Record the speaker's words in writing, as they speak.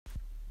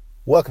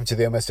Welcome to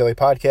the MS Daily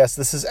Podcast.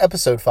 This is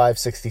episode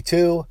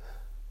 562.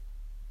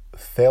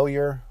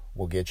 Failure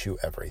will get you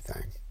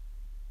everything.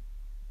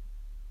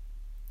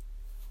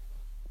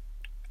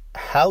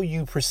 How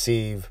you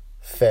perceive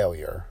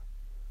failure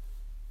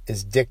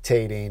is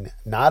dictating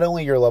not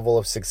only your level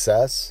of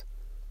success,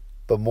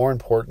 but more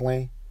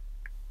importantly,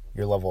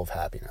 your level of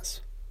happiness.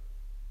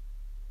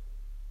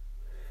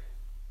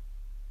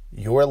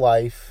 Your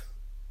life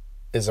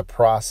is a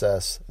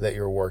process that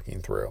you're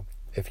working through.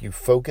 If you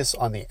focus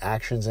on the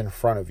actions in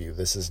front of you,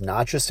 this is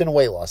not just in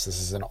weight loss,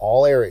 this is in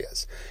all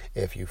areas.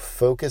 If you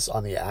focus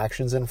on the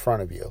actions in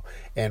front of you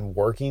and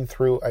working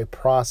through a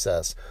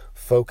process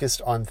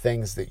focused on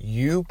things that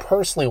you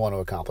personally want to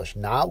accomplish,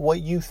 not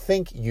what you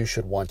think you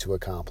should want to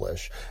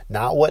accomplish,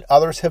 not what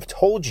others have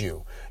told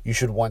you you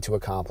should want to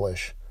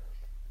accomplish.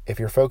 If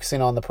you're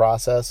focusing on the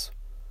process,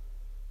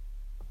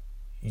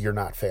 you're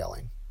not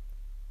failing.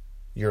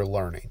 You're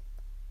learning.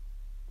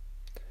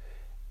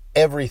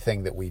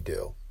 Everything that we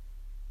do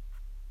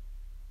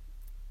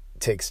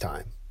takes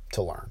time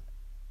to learn.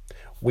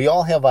 We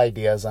all have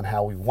ideas on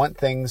how we want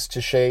things to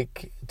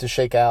shake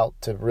out,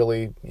 to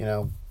really,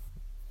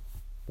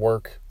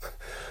 work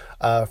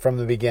from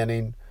the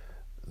beginning.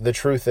 The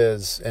truth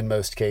is, in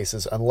most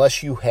cases,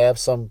 unless you have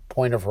some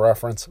point of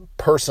reference,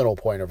 personal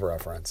point of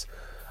reference,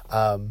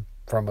 from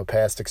a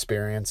past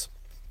experience,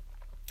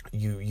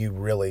 you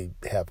really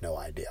have no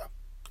idea.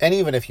 And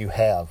even if you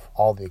have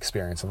all the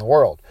experience in the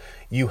world,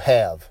 you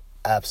have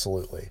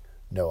absolutely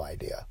no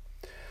idea.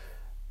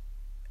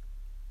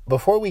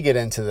 Before we get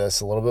into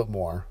this a little bit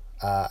more,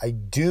 I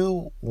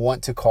do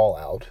want to call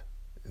out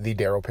the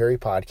Daryl Perry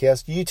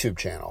Podcast YouTube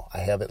channel. I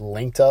have it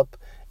linked up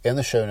in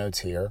the show notes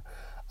here.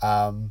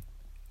 I'm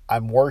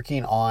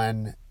working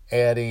on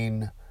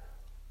adding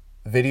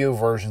video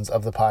versions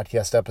of the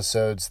podcast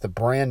episodes, the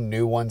brand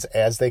new ones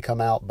as they come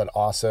out, but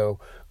also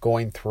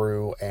going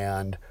through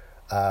and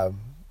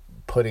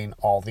putting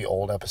all the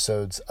old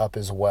episodes up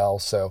as well.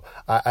 So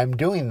I'm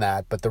doing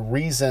that, but the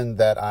reason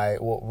that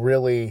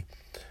really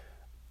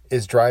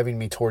is driving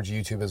me towards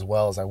YouTube as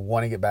well as I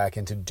want to get back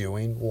into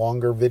doing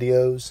longer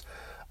videos.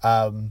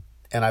 And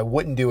I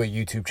wouldn't do a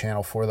YouTube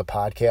channel for the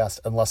podcast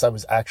unless I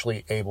was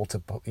actually able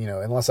to,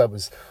 unless I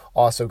was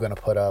also going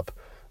to put up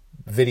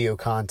video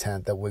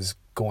content that was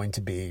going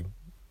to be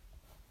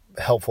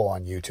helpful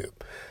on YouTube.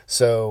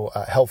 So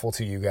helpful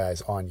to you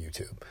guys on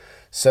YouTube.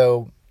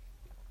 So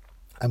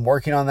I'm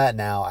working on that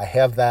now. I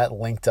have that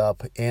linked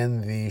up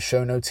in the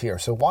show notes here.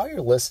 So while you're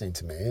listening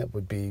to me, it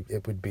would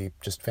be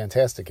just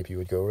fantastic if you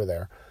would go over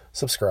there,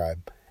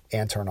 subscribe,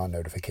 and turn on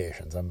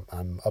notifications.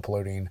 I'm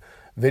uploading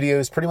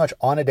videos pretty much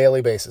on a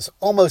daily basis,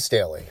 almost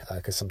daily,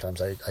 because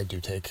sometimes I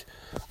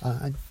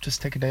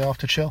just take a day off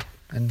to chill,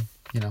 and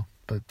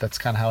but that's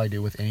kind of how I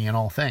do with any and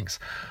all things.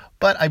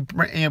 But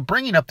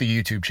bringing up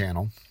the YouTube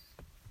channel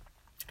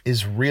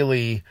is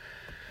really.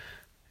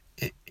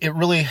 It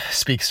really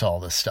speaks to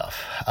all this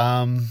stuff.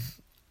 And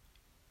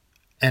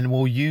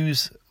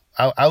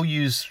I'll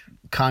use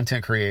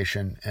content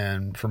creation,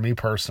 and for me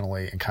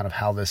personally, and kind of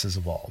how this has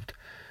evolved.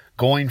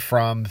 Going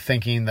from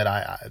thinking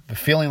that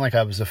feeling like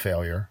I was a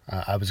failure,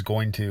 I was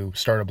going to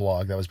start a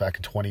blog. That was back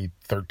in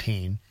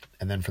 2013.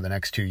 And then for the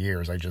next 2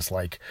 years, I just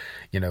would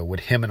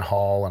hem and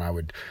haul, and I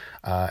would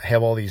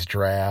have all these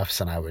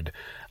drafts, and I would,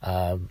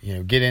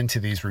 get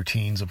into these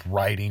routines of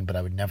writing, but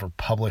I would never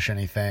publish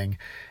anything.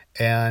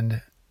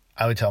 And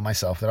I would tell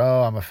myself that,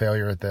 I'm a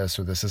failure at this,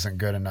 or this isn't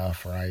good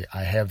enough, or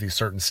I have these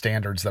certain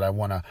standards that I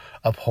want to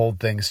uphold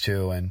things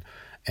to,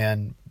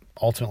 and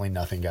ultimately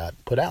nothing got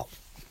put out.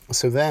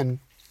 So then,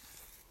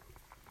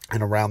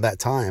 and around that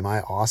time,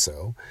 I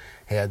also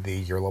had the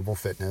Your Level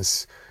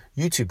Fitness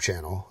YouTube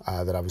channel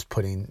that I was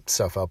putting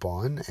stuff up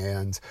on,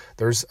 and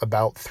there's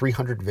about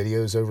 300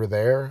 videos over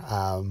there,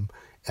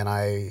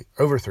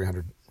 over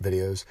 300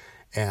 videos,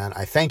 and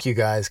I thank you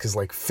guys because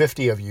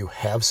 50 of you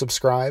have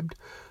subscribed.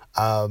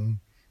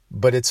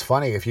 But it's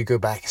funny if you go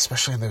back,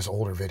 especially in those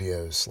older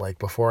videos,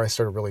 before I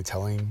started really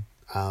telling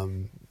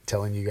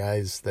you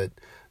guys that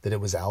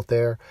it was out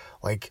there,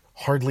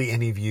 hardly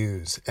any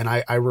views. And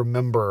I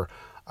remember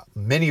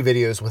many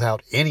videos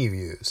without any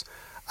views.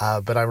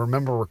 But I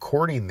remember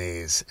recording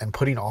these and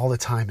putting all the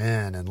time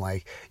in, and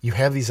you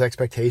have these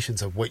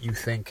expectations of what you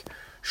think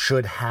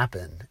should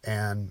happen.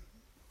 And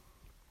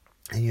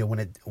when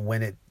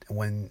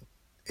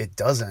it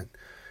doesn't,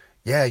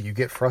 you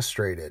get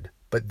frustrated.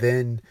 But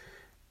then,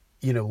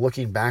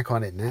 looking back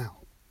on it now,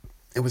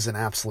 it was an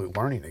absolute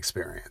learning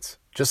experience.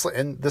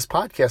 And this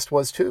podcast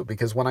was too,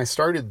 because when I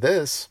started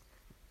this,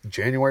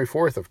 January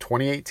 4th of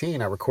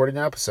 2018, I recorded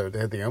an episode. They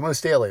had the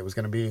Almost Daily. It was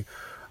going to be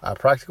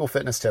practical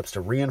fitness tips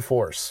to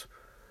reinforce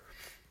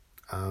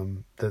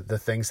the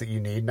things that you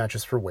need, not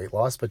just for weight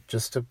loss, but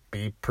just to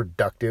be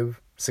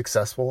productive,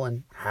 successful,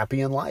 and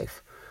happy in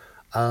life.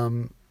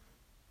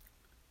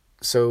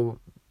 So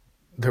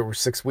there were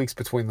 6 weeks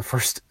between the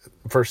first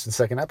and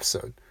second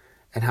episode.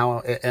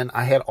 And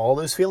I had all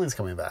those feelings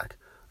coming back.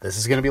 This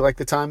is going to be like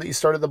the time that you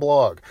started the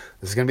blog.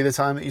 This is going to be the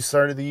time that you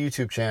started the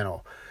YouTube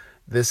channel.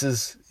 This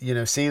is,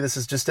 this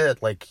is just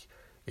it.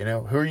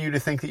 Who are you to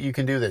think that you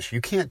can do this?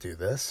 You can't do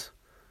this.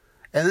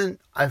 And then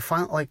I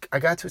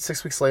got to it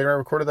 6 weeks later, I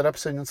recorded that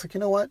episode, and it's like, you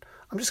know what?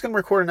 I'm just going to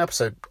record an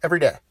episode every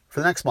day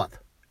for the next month,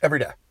 every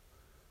day.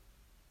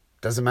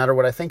 Doesn't matter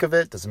what I think of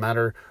it. Doesn't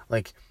matter,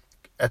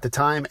 at the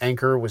time,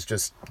 Anchor was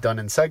just done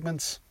in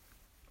segments,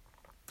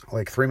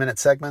 3-minute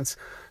segments.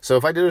 So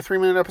if I did a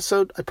 3-minute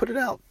episode, I put it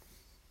out.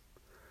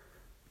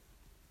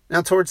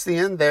 Now, towards the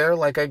end there,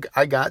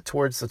 I got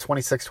towards the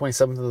 26th,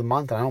 27th of the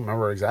month. I don't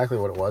remember exactly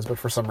what it was, but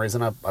for some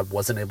reason, I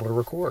wasn't able to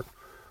record.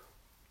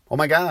 Oh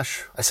my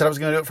gosh, I said I was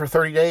going to do it for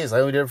 30 days. I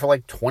only did it for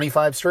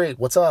 25 straight.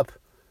 What's up?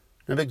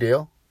 No big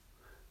deal.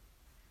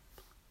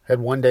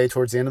 Had one day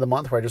towards the end of the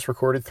month where I just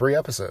recorded 3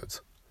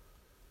 episodes.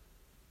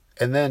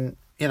 And then,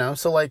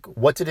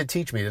 what did it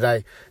teach me? Did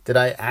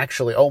I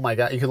actually, oh my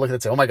God, you could look at it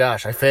and say, oh my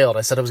gosh, I failed.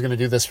 I said I was going to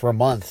do this for a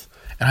month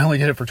and I only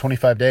did it for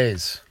 25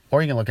 days.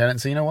 Or you can look at it and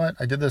say, you know what?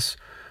 I did this.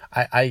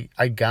 I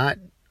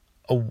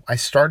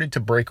started to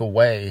break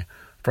away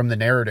from the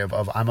narrative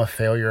of I'm a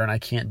failure and I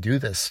can't do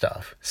this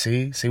stuff.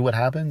 See what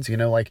happens? You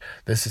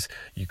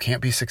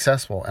can't be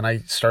successful. And I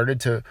started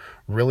to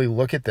really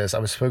look at this. I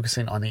was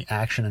focusing on the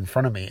action in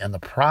front of me and the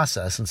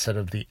process instead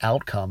of the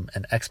outcome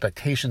and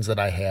expectations that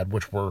I had,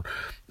 which were,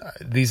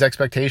 these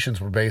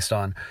expectations were based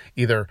on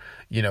either,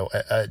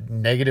 a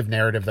negative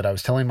narrative that I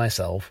was telling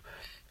myself,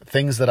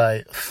 things that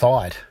I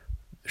thought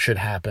should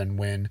happen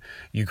when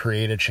you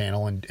create a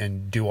channel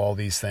and do all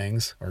these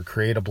things, or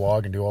create a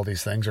blog and do all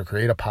these things, or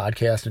create a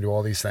podcast and do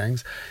all these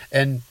things.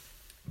 And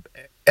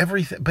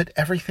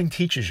everything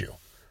teaches you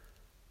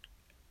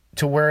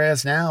to,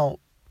 whereas now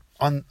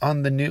on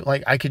the new,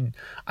 I can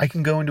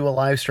go into a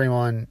live stream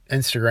on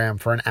Instagram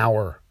for an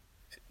hour.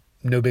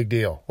 No big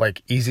deal.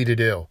 Easy to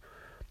do.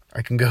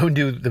 I can go and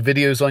do the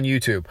videos on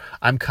YouTube.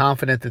 I'm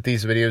confident that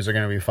these videos are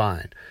going to be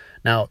fine.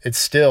 Now it's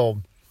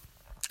still,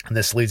 and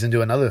this leads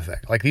into another thing.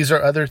 These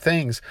are other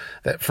things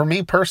that, for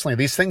me personally,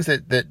 these things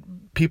that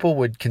people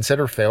would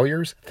consider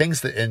failures,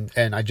 things that,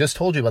 and I just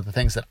told you about the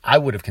things that I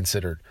would have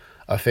considered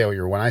a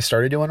failure when I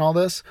started doing all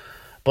this.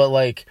 But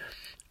let's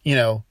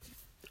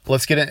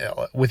get in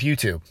with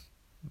YouTube.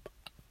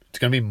 It's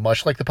going to be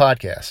much like the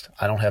podcast.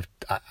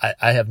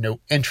 I have no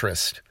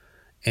interest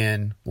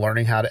in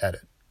learning how to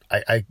edit.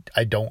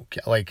 I don't,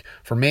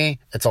 for me,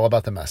 it's all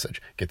about the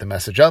message. Get the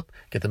message up,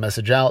 get the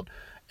message out,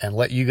 and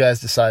let you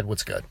guys decide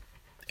what's good.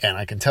 And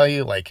I can tell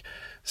you,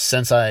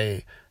 since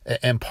I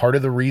am part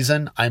of the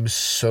reason I'm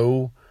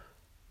so,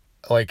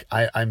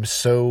 I'm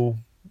so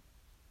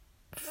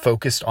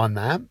focused on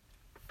that,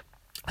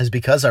 is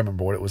because I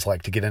remember what it was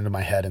like to get into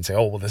my head and say,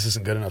 oh, well, this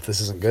isn't good enough. This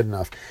isn't good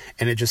enough.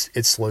 And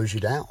it slows you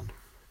down.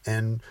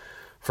 And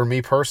for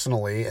me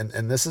personally,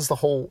 and this is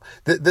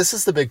this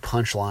is the big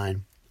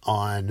punchline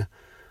on,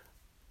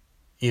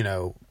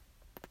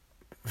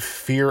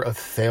 fear of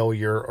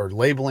failure or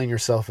labeling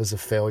yourself as a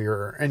failure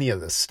or any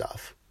of this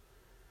stuff,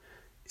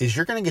 is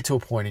you're going to get to a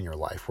point in your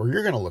life where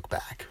you're going to look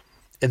back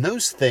and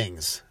those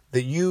things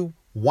that you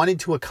wanted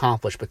to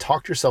accomplish but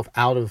talked yourself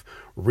out of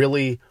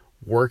really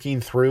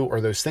working through,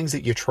 or those things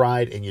that you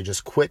tried and you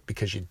just quit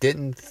because you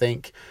didn't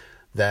think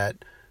that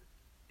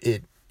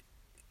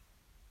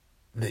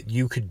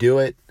you could do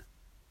it,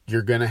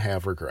 you're going to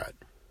have regret.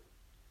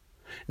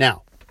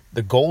 Now,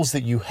 the goals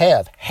that you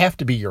have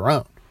to be your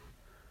own.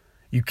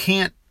 You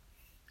can't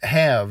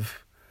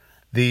have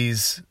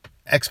these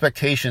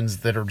expectations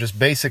that are just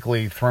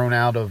basically thrown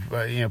out of,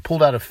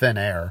 pulled out of thin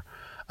air.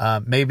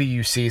 Maybe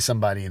you see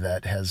somebody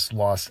that has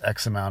lost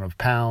X amount of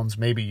pounds.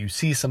 Maybe you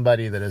see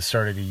somebody that has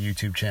started a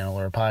YouTube channel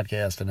or a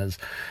podcast and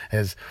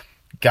has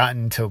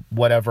gotten to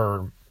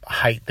whatever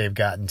height they've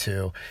gotten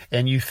to,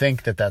 and you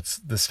think that that's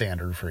the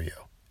standard for you.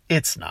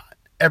 It's not.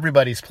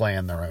 Everybody's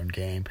playing their own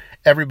game.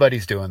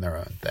 Everybody's doing their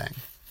own thing.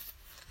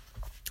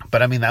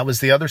 But that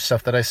was the other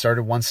stuff that I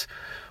started once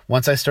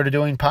I started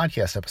doing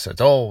podcast episodes.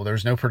 Oh,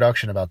 there's no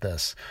production about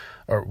this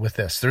or with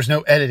this. There's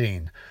no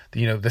editing.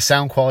 The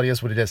sound quality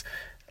is what it is.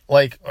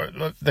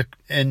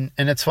 And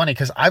it's funny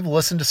because I've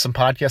listened to some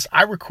podcasts.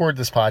 I record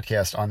this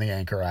podcast on the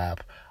Anchor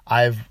app.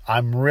 I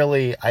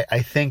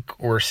think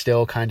we're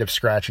still kind of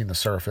scratching the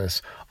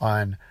surface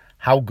on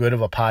how good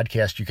of a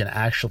podcast you can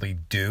actually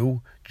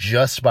do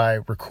just by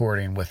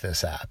recording with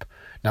this app.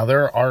 Now,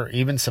 there are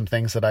even some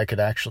things that I could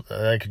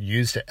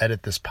use to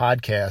edit this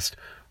podcast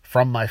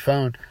from my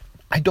phone.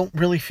 I don't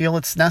really feel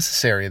it's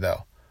necessary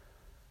though,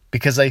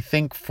 because I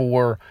think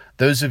for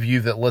those of you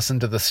that listen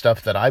to the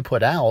stuff that I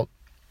put out,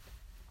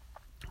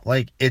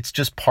 it's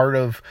just part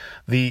of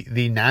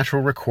the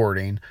natural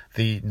recording,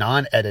 the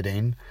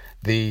non-editing,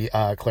 the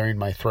clearing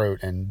my throat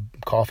and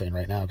coughing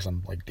right now because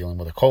I'm dealing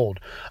with a cold.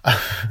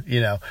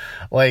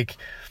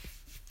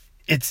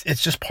 It's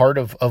just part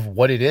of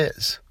what it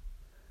is.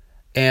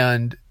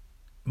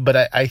 But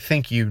I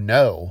think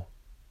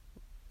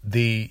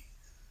the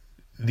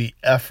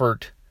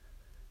effort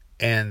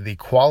and the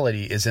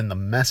quality is in the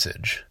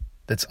message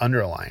that's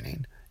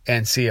underlining.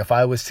 And see, if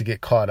I was to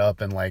get caught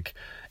up in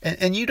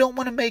and you don't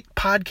want to make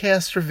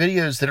podcasts or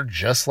videos that are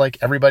just like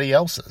everybody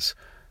else's.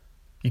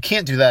 You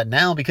can't do that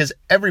now because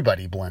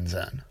everybody blends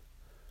in.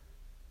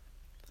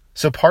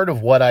 So part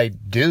of what I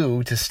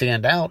do to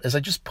stand out is I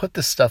just put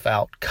this stuff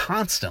out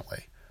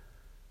constantly.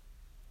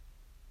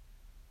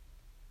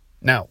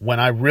 Now, when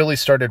I really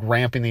started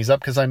ramping these up,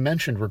 because I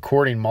mentioned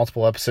recording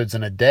multiple episodes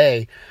in a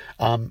day,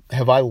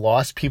 have I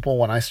lost people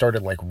when I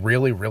started like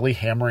really, really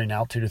hammering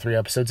out 2 to 3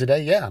 episodes a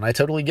day? Yeah, and I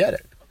totally get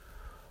it.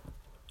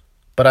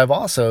 But I've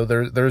also,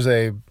 there's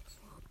a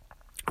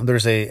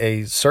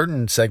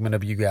certain segment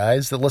of you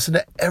guys that listen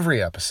to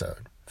every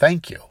episode.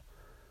 Thank you.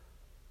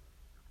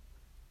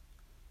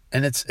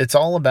 And it's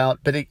all about,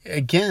 but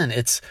again,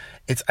 it's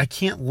I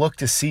can't look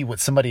to see what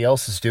somebody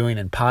else is doing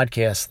in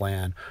podcast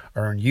land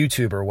or on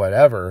YouTube or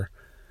whatever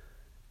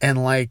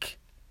and like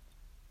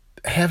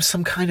have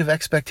some kind of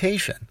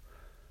expectation.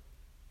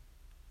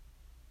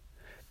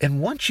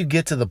 And once you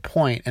get to the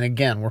point, and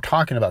again, we're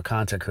talking about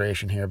content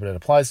creation here, but it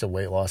applies to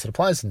weight loss. It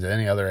applies to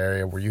any other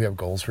area where you have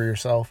goals for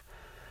yourself.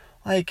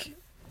 Like,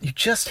 you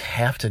just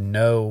have to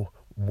know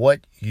where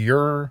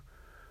you're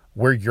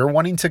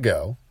wanting to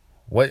go.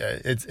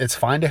 It's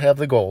fine to have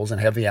the goals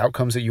and have the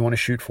outcomes that you want to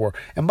shoot for.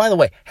 And by the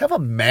way, have a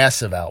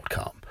massive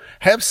outcome.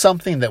 Have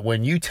something that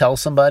when you tell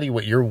somebody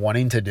what you're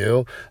wanting to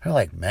do, they're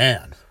like,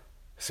 man,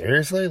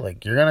 seriously?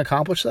 Like, you're going to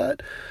accomplish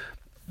that?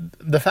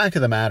 The fact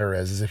of the matter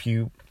is if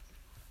you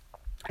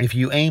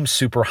aim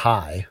super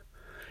high,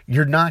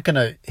 you're not going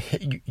to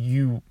hit,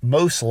 you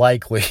most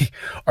likely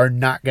are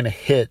not going to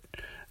hit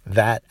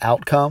that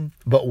outcome,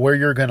 but where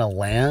you're going to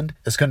land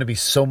is going to be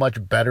so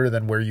much better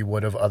than where you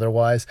would have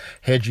otherwise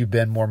had you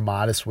been more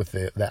modest with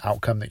the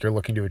outcome that you're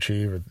looking to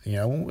achieve, or,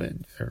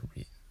 or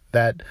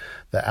that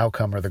the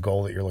outcome or the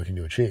goal that you're looking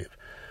to achieve.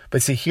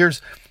 But see,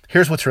 here's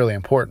what's really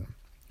important.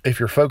 If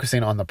you're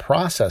focusing on the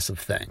process of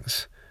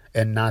things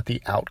and not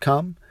the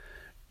outcome,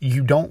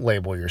 you don't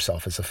label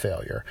yourself as a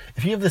failure.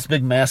 If you have this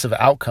big, massive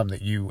outcome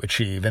that you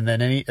achieve and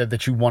then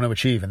that you want to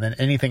achieve, and then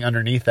anything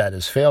underneath that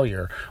is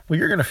failure, well,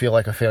 you're going to feel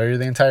like a failure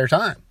the entire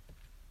time.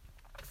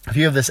 If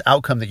you have this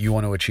outcome that you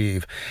want to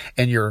achieve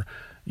and your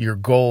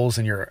goals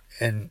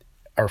and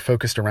are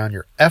focused around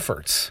your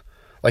efforts,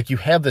 like you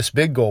have this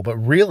big goal, but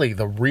really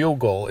the real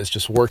goal is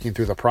just working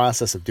through the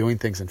process of doing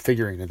things and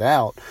figuring it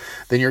out,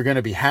 then you're going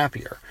to be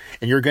happier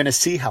and you're going to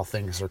see how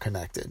things are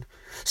connected.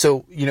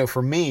 So,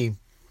 for me,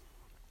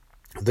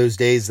 those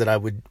days that I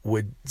would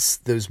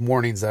those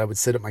mornings that I would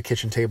sit at my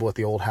kitchen table at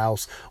the old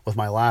house with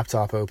my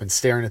laptop open,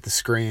 staring at the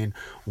screen,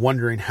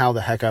 wondering how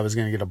the heck I was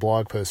going to get a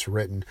blog post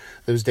written.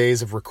 Those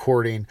days of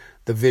recording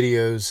the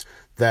videos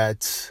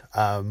that,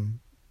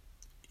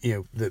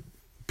 that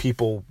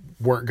people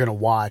weren't going to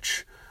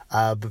watch,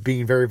 but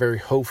being very, very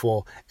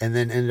hopeful and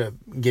then ended up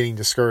getting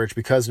discouraged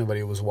because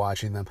nobody was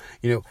watching them.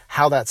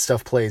 How that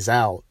stuff plays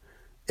out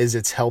is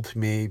it's helped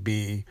me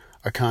be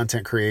a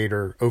content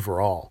creator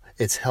overall.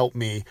 It's helped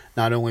me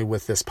not only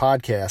with this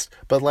podcast,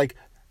 but like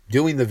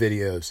doing the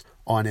videos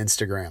on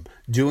Instagram,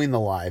 doing the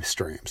live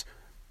streams,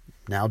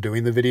 now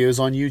doing the videos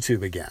on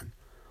YouTube again.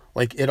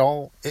 Like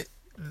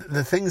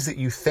the things that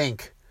you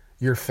think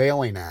you're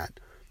failing at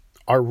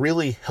are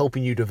really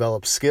helping you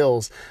develop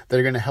skills that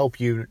are going to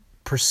help you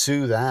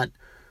pursue that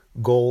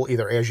goal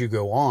either as you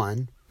go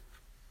on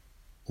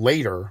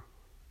later,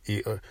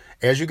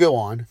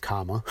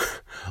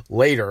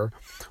 later,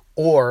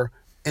 or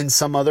in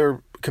some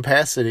other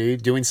capacity,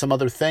 doing some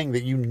other thing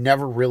that you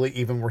never really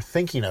even were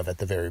thinking of at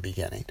the very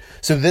beginning.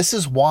 So this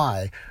is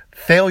why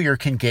failure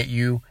can get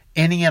you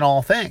any and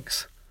all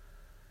things.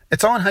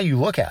 It's on how you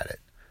look at it.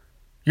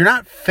 You're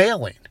not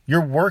failing.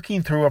 You're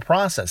working through a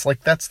process.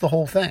 Like, that's the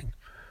whole thing.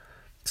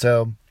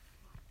 So,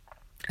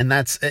 and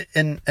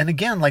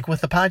again, like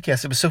with the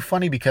podcast, it was so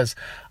funny because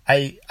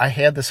I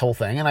had this whole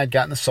thing and I'd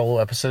gotten the solo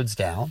episodes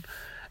down.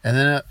 And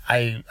then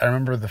I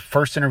remember the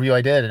first interview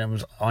I did, and it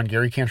was on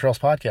Gary Cantrell's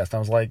podcast. I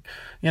was like,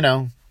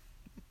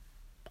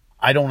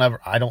 I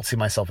don't see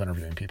myself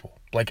interviewing people,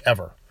 like,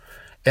 ever.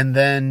 And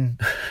then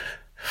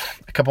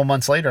a couple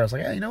months later, I was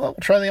like, yeah, you know what?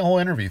 We'll try the whole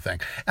interview thing.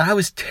 And I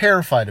was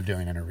terrified of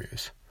doing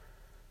interviews,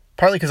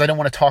 partly because I don't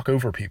want to talk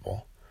over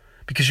people.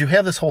 Because you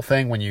have this whole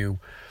thing when you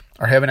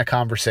are having a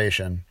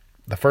conversation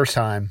the first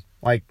time,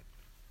 like,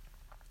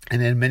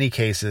 and in many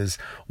cases,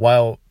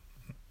 while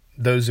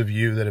those of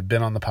you that have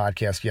been on the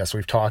podcast, yes,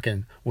 we've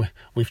spoken, I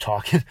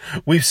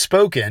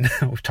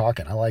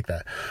like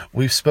that.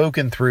 We've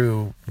spoken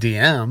through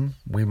DM.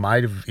 We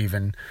might have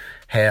even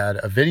had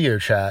a video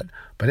chat,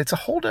 but it's a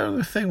whole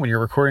other thing when you're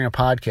recording a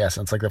podcast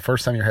and it's like the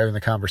first time you're having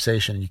the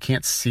conversation and you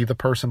can't see the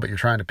person, but you're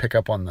trying to pick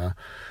up on the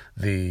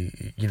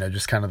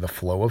just kind of the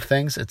flow of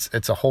things.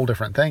 It's a whole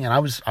different thing. And I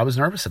was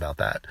nervous about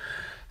that.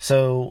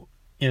 So,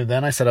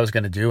 then I said I was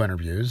going to do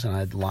interviews, and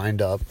I'd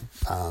lined up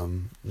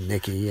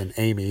Nikki and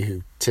Amy,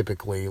 who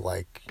typically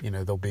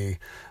they'll be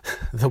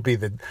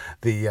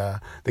the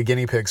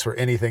guinea pigs for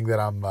anything that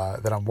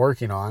I'm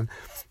working on.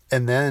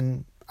 And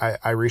then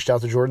I reached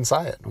out to Jordan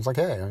Syatt. I was like,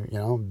 hey,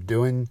 I'm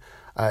doing.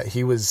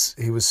 He was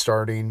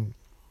starting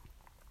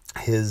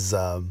his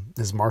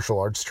martial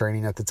arts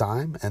training at the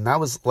time, and that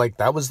was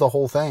the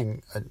whole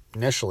thing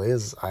initially.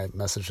 Is I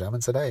messaged him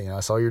and said, hey,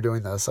 I saw you're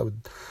doing this. I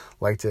would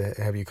like to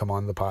have you come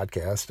on the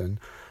podcast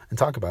and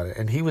talk about it.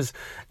 And he was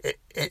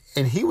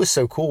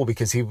so cool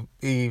because he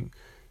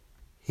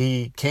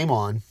came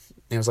on and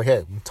he was like,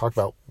 hey, talk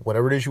about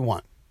whatever it is you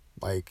want.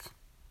 Like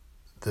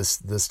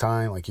this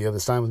time, like you have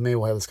this time with me,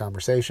 we'll have this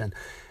conversation.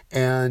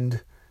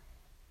 And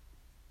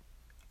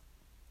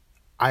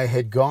I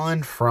had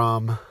gone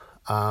from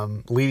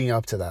leading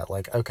up to that,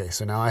 like, okay,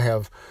 so now I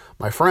have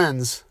my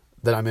friends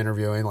that I'm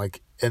interviewing,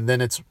 like, and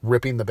then it's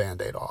ripping the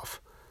Band-Aid off.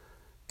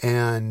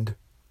 And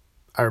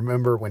I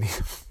remember when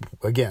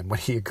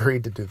he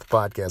agreed to do the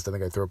podcast, I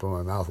think I threw up in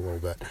my mouth a little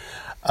bit.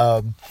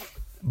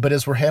 But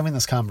as we're having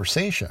this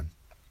conversation,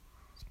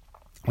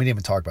 we didn't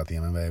even talk about the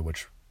MMA,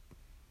 which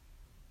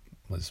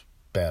was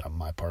bad on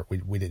my part.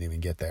 We didn't even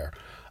get there.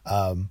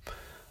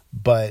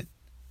 But,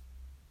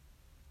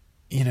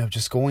 you know,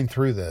 just going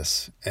through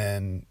this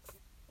and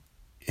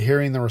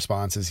hearing the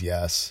responses,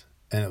 yes.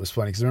 And it was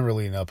funny because I remember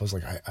leading up, I was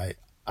like,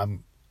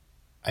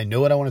 I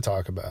know what I want to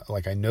talk about.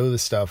 Like, I know the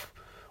stuff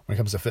when it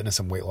comes to fitness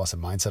and weight loss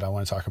and mindset I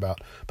want to talk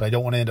about, but I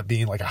don't want to end up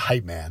being like a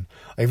hype man.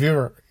 Like, if you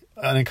ever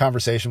in a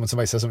conversation when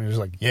somebody says something, you're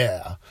just like,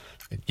 yeah,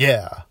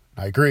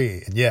 I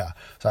agree. And yeah.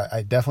 So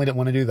I definitely didn't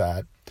want to do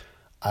that.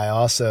 I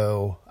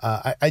also,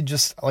 I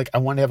just like, I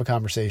wanted to have a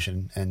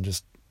conversation and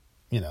just,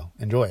 you know,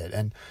 enjoy it.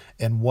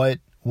 And what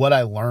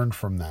I learned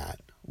from that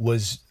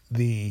was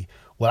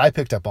what I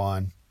picked up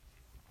on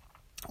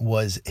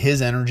was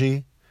his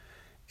energy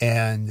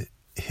and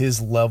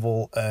his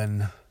level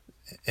and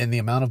the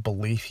amount of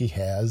belief he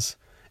has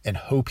and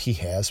hope he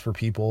has for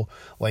people,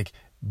 like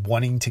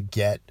wanting to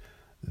get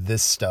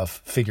this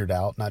stuff figured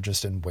out, not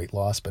just in weight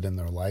loss, but in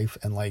their life.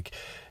 And like,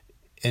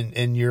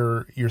 and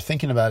you're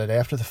thinking about it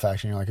after the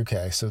fact and you're like,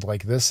 okay, so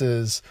like this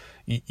is,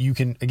 you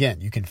can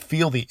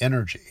feel the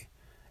energy.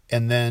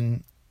 And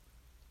then,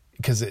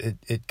 because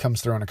it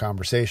comes through in a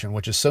conversation,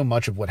 which is so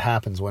much of what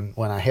happens when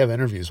I have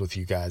interviews with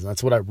you guys. And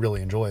that's what I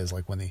really enjoy, is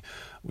like when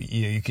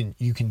you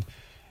can,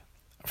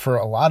 for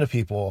a lot of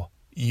people,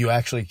 you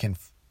actually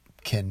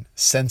can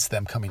sense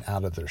them coming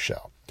out of their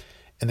shell.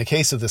 In the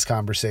case of this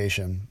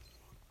conversation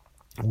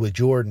with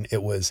Jordan,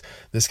 it was,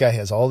 this guy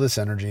has all this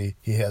energy.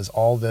 He has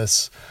all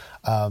this,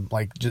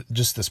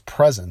 just this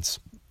presence.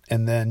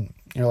 And then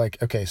you're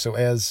like, okay, so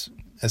as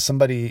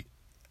somebody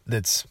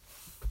that's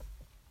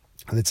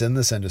in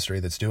this industry,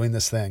 that's doing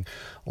this thing,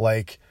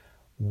 like,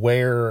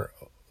 where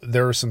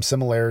there are some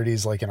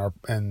similarities, like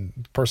in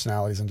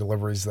personalities and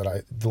delivery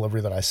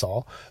that I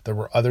saw. There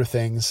were other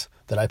things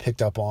that I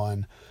picked up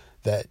on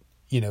that,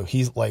 you know,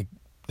 he's like,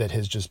 that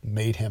has just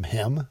made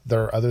him.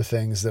 There are other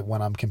things that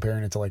when I'm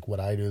comparing it to like what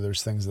I do,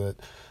 there's things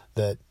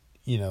that,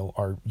 you know,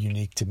 are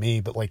unique to me,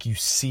 but like you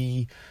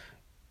see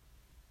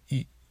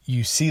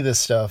this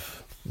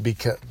stuff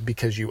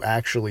because you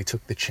actually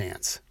took the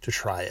chance to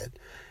try it.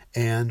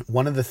 And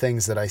one of the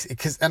things that I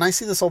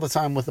see this all the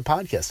time with the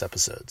podcast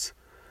episodes,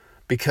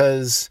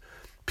 because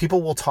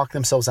people will talk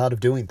themselves out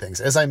of doing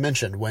things. As I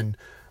mentioned, when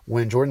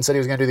Jordan said he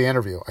was going to do the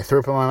interview, I threw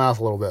up in my mouth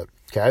a little bit.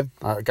 Okay.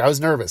 I was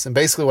nervous. And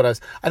basically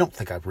I don't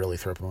think I really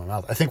threw up in my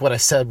mouth. I think what I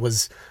said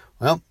was,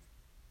 well,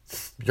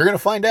 you're going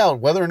to find out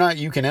whether or not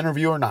you can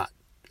interview or not.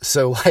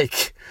 So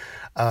like,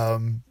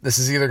 this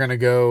is either going to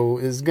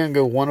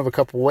go one of a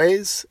couple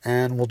ways,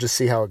 and we'll just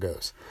see how it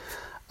goes.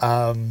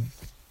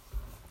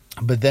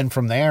 But then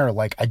from there,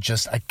 like, I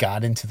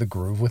got into the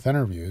groove with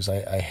interviews.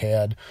 I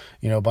had,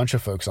 you know, a bunch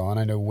of folks on.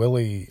 I know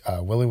Willie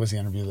was the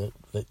interview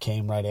that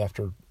came right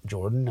after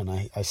Jordan. And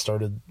I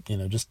started, you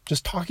know,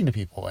 just talking to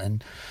people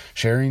and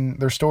sharing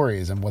their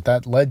stories. And what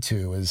that led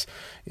to is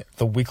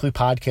the weekly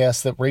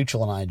podcast that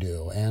Rachel and I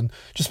do, and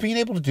just being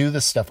able to do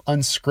this stuff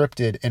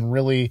unscripted and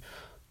really,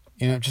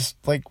 you know, just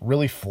like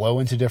really flow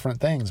into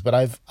different things. But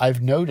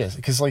I've noticed,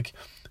 because like,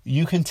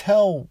 you can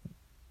tell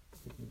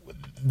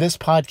this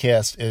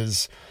podcast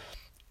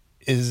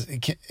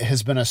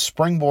has been a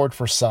springboard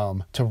for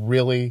some to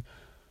really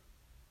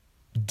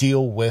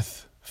deal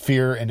with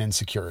fear and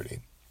insecurity.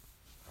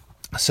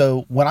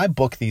 So when I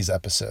book these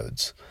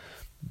episodes,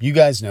 you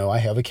guys know I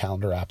have a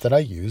calendar app that I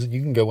use, and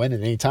you can go in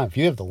at any time. If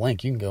you have the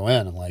link, you can go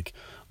in and like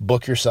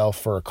book yourself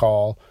for a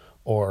call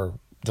or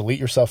delete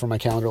yourself from my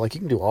calendar. Like, you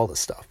can do all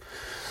this stuff.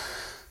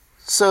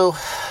 So,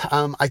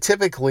 I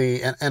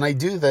typically, and I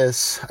do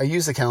this, I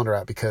use the calendar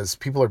app because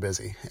people are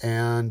busy,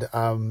 and,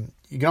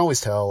 you can always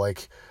tell,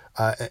 like,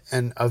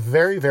 and a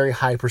very, very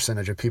high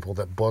percentage of people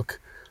that book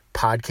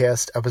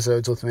podcast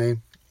episodes with me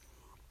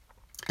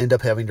end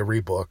up having to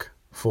rebook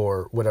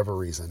for whatever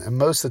reason. And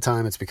most of the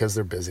time it's because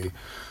they're busy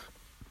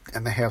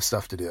and they have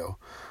stuff to do.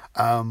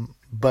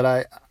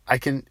 But I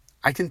can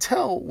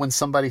tell when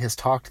somebody has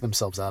talked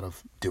themselves out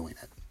of doing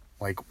it.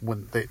 Like,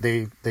 when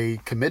they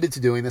committed to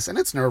doing this, and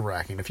it's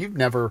nerve-wracking. If you've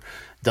never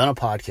done a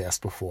podcast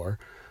before,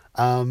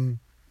 you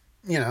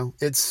know,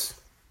 it's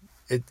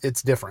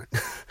different.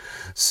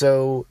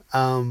 So,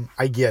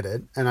 I get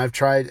it. And I've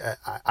tried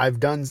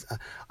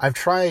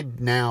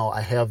now,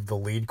 I have the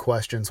lead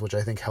questions, which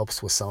I think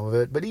helps with some of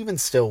it, but even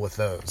still with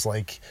those,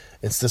 like,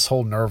 it's this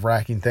whole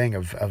nerve-wracking thing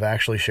of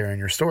actually sharing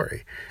your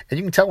story. And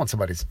you can tell when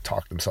somebody's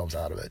talked themselves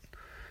out of it.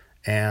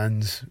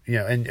 And, you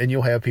know, and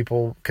you'll have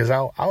people, cause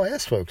I'll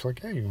ask folks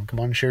like, hey, you want to come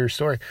on and share your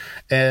story?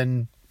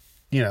 And,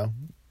 you know,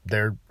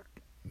 they're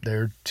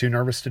too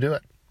nervous to do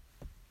it.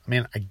 I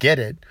mean, I get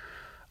it.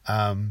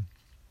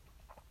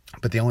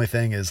 But the only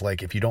thing is,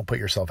 like, if you don't put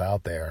yourself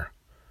out there,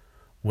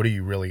 what are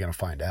you really going to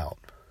find out?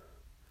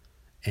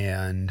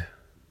 And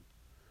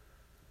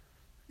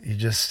I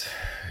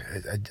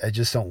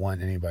just don't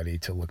want anybody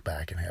to look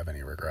back and have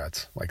any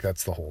regrets. Like,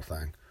 that's the whole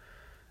thing.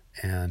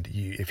 And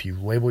if you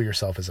label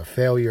yourself as a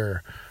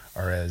failure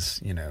or as,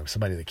 you know,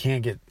 somebody that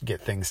can't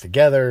get things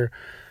together,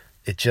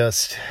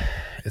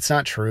 it's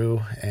not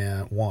true.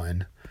 And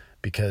one,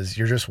 because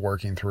you're just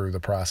working through the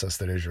process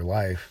that is your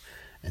life.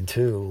 And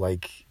two,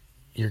 like,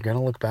 you're going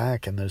to look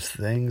back and those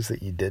things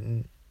that you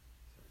didn't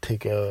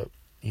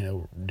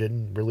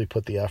didn't really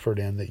put the effort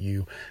in that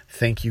you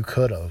think you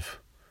could have.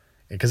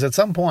 Because at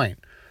some point,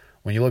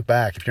 when you look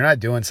back, if you're not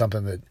doing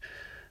something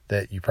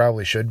that you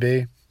probably should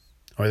be,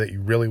 or that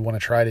you really want to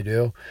try to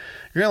do,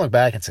 you're going to look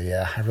back and say,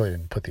 yeah, I really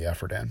didn't put the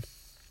effort in.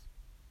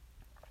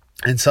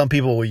 And some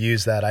people will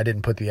use that, I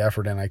didn't put the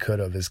effort in, I could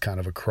have, as kind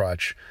of a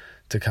crutch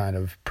to kind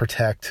of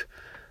protect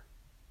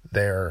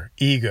their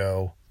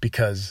ego,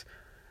 because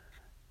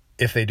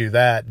if they do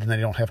that, then they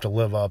don't have to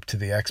live up to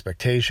the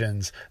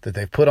expectations that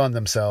they've put on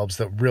themselves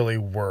that really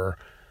were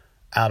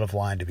out of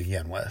line to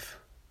begin with,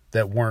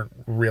 that weren't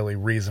really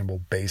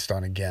reasonable based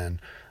on, again,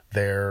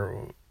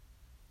 their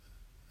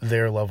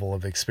level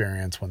of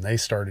experience when they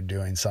started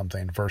doing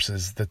something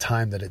versus the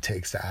time that it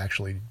takes to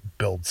actually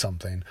build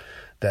something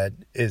that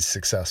is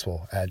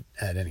successful at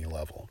any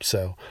level.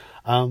 So,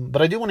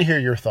 but I do want to hear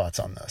your thoughts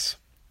on this.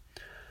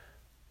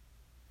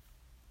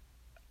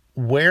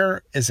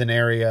 Where is an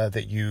area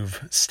that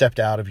you've stepped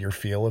out of your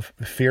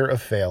fear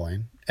of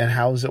failing, and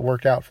how has it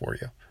worked out for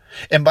you?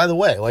 And by the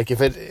way, like,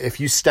 if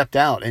you stepped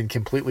out and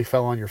completely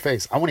fell on your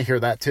face, I want to hear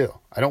that too.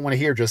 I don't want to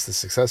hear just the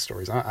success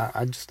stories.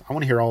 I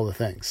want to hear all the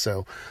things.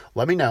 So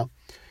let me know.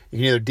 You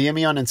can either DM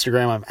me on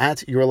Instagram. I'm at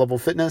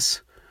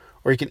yourlevelfitness,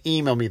 or you can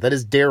email me. That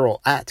is Daryl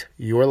at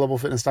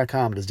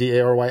yourlevelfitness.com. It is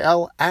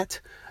DARYL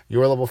at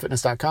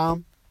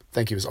yourlevelfitness.com.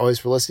 Thank you as always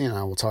for listening, and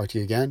I will talk to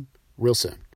you again real soon.